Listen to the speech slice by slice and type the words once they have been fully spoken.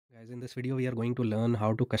Guys, in this video, we are going to learn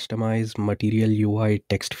how to customize Material UI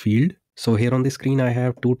text field. So here on the screen, I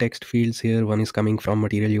have two text fields here. One is coming from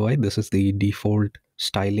Material UI. This is the default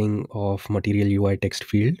styling of Material UI text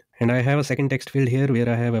field. And I have a second text field here where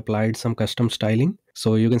I have applied some custom styling.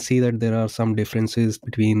 So you can see that there are some differences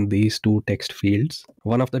between these two text fields.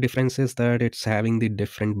 One of the differences is that it's having the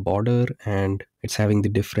different border and it's having the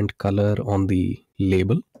different color on the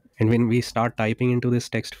label. And when we start typing into this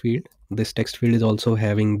text field is also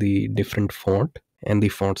having the different font and the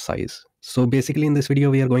font size. So basically in this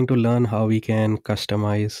video, we are going to learn how we can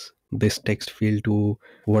customize this text field to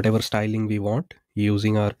whatever styling we want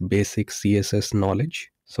using our basic CSS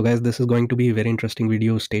knowledge. So guys, this is going to be a very interesting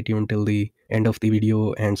video. Stay tuned till the end of the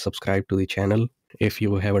video and subscribe to the channel if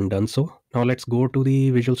you haven't done so. Now let's go to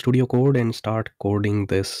the Visual Studio Code and start coding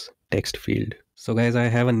this text field. So guys, I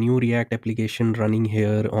have a new React application running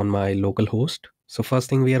here on my local host. So first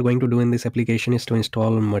thing we are going to do in this application is to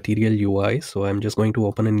install Material UI. So I'm just going to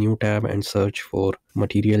open a new tab and search for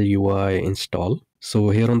Material UI install. So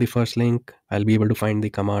here on the first link, I'll be able to find the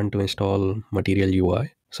command to install Material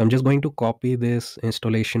UI. So I'm just going to copy this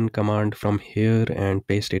installation command from here and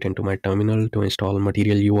paste it into my terminal to install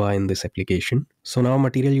Material UI in this application. So now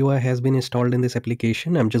Material UI has been installed in this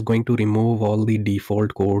application. I'm just going to remove all the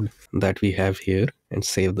default code that we have here and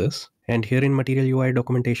save this. And here in Material UI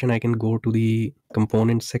documentation, I can go to the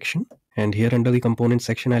component section. And here under the component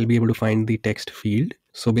section, I'll be able to find the text field.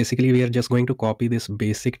 So basically, we are just going to copy this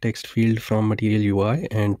basic text field from Material UI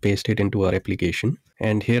and paste it into our application.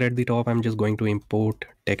 And here at the top, I'm just going to import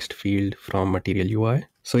text field from Material UI.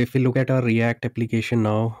 So if we look at our React application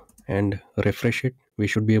now and refresh it, we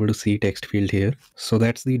should be able to see text field here. So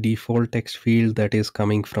that's the default text field that is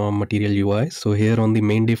coming from Material UI. So here on the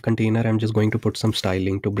main div container, I'm just going to put some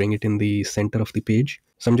styling to bring it in the center of the page.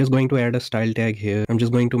 So I'm just going to add a style tag here. I'm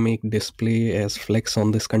just going to make display as flex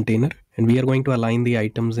on this container. And we are going to align the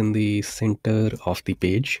items in the center of the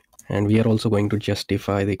page. And we are also going to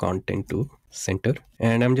justify the content to center.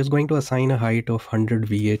 And I'm just going to assign a height of 100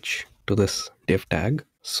 VH to this div tag.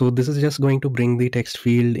 So this is just going to bring the text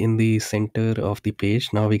field in the center of the page.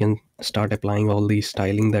 Now we can start applying all the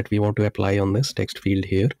styling that we want to apply on this text field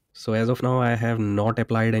here. So as of now, I have not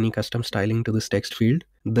applied any custom styling to this text field.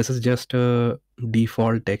 This is just a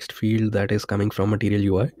default text field that is coming from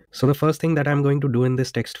Material UI. So the first thing that I'm going to do in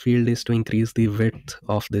this text field is to increase the width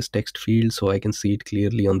of this text field so I can see it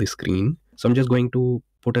clearly on the screen. So I'm just going to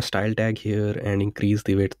put a style tag here and increase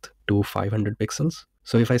the width to 500 pixels.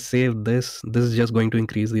 So if I save this is just going to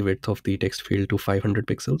increase the width of the text field to 500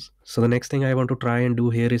 pixels. So the next thing I want to try and do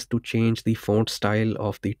here is to change the font style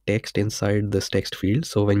of the text inside this text field.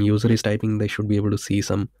 So when user is typing, they should be able to see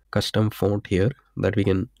some custom font here that we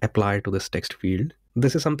can apply to this text field.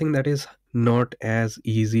 This is something that is not as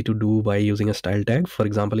easy to do by using a style tag. For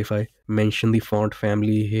example, if I mention the font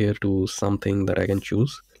family here to something that I can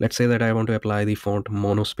choose, let's say that I want to apply the font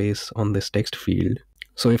monospace on this text field.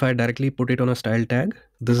 So if I directly put it on a style tag,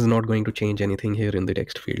 this is not going to change anything here in the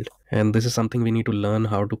text field. And this is something we need to learn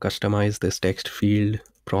how to customize this text field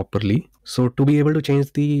properly. So to be able to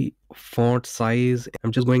change the font size,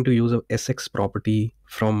 I'm just going to use a SX property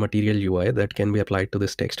from Material UI that can be applied to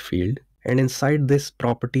this text field. And inside this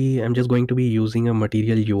property, I'm just going to be using a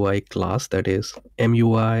Material UI class that is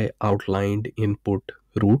MUI outlined input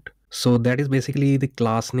root. So that is basically the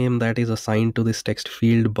class name that is assigned to this text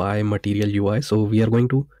field by Material UI. So we are going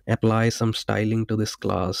to apply some styling to this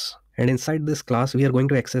class. And inside this class, we are going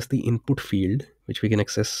to access the input field, which we can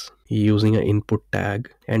access using an input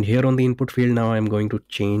tag. And here on the input field, now I'm going to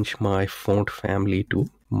change my font family to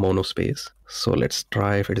monospace. So let's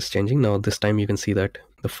try if it is changing. Now this time you can see that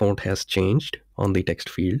the font has changed on the text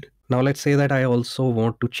field. Now let's say that I also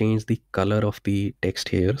want to change the color of the text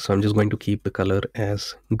here. So I'm just going to keep the color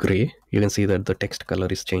as gray. You can see that the text color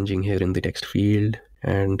is changing here in the text field.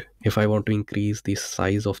 And if I want to increase the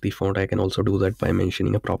size of the font, I can also do that by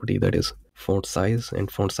mentioning a property that is font size, and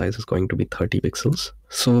font size is going to be 30 pixels.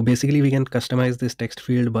 So basically we can customize this text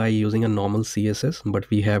field by using a normal CSS, but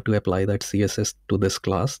we have to apply that CSS to this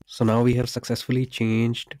class. So now we have successfully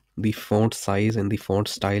changed the font size and the font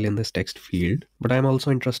style in this text field. But I'm also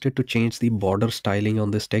interested to change the border styling on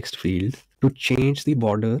this text field. To change the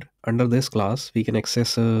border under this class, we can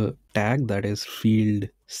access a tag that is field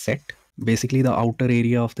set. Basically, the outer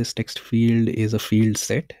area of this text field is a field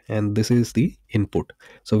set, and this is the input.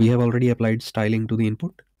 So we have already applied styling to the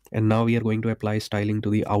input, and now we are going to apply styling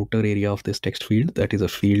to the outer area of this text field, that is a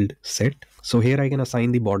field set. So here I can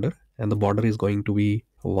assign the border, and the border is going to be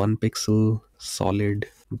 1 pixel solid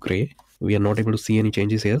gray. we are not able to see any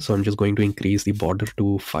changes here. So I'm just going to increase the border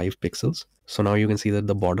to 5 pixels. So now you can see that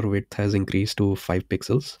the border width has increased to 5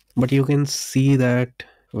 pixels. But you can see that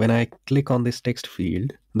when I click on this text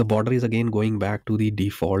field, the border is again going back to the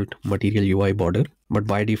default Material UI border. But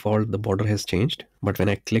by default, the border has changed. But when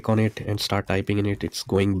I click on it and start typing in it, it's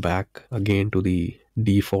going back again to the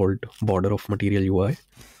default border of Material UI.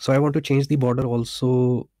 So I want to change the border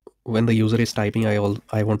also. When the user is typing, I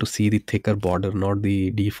want to see the thicker border, not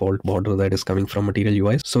the default border that is coming from Material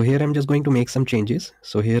UI. So here I'm just going to make some changes.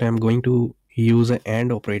 So here I'm going to use an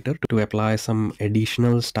AND operator to apply some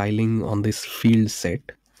additional styling on this field set.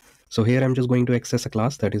 So here I'm just going to access a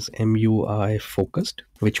class that is MUI focused,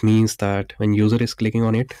 which means that when user is clicking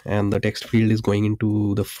on it and the text field is going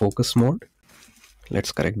into the focus mode,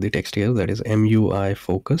 let's correct the text here, that is MUI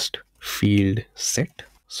focused field set.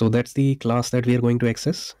 So that's the class that we are going to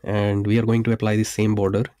access, and we are going to apply the same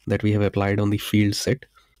border that we have applied on the field set.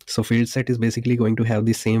 So field set is basically going to have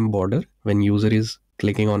the same border when user is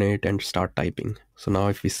clicking on it and start typing. So now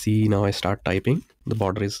if we see, now I start typing, the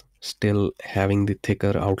border is still having the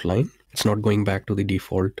thicker outline. It's not going back to the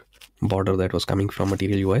default border that was coming from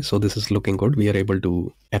Material UI. So this is looking good. We are able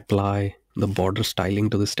to apply the border styling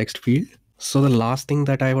to this text field. So the last thing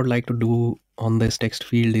that I would like to do on this text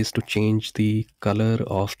field is to change the color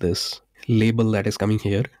of this label that is coming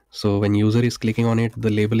here. So when user is clicking on it, the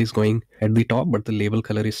label is going at the top, but the label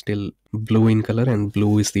color is still blue in color, and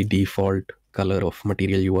blue is the default color of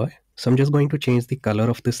Material UI. So I'm just going to change the color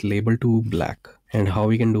of this label to black. And how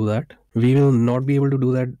we can do that? We will not be able to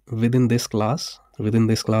do that within this class. Within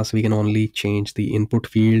this class, we can only change the input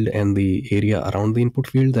field and the area around the input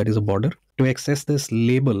field, that is a border. To access this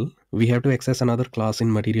label, we have to access another class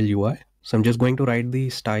in Material UI. So I'm just going to write the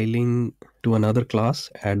styling to another class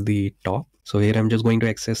at the top. So here I'm just going to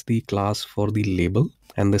access the class for the label,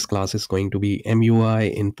 and this class is going to be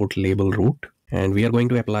MUI input label root. And we are going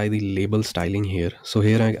to apply the label styling here. So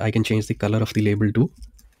here I can change the color of the label to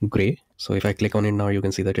gray. So if I click on it now, you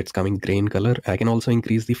can see that it's coming gray in color. I can also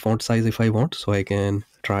increase the font size if I want. So I can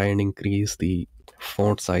try and increase the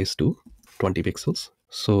font size to 20 pixels.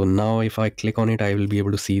 So now if I click on it, I will be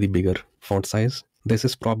able to see the bigger font size. This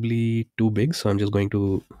is probably too big, so I'm just going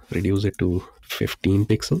to reduce it to 15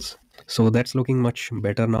 pixels. So that's looking much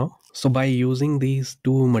better now. So by using these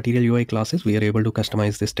two Material UI classes, we are able to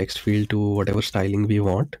customize this text field to whatever styling we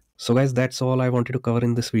want. So guys, that's all I wanted to cover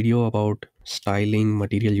in this video about styling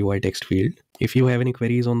Material UI text field. If you have any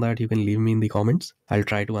queries on that, you can leave me in the comments. I'll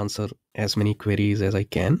try to answer as many queries as I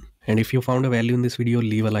can. And if you found a value in this video,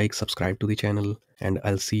 leave a like, subscribe to the channel, and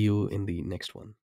I'll see you in the next one.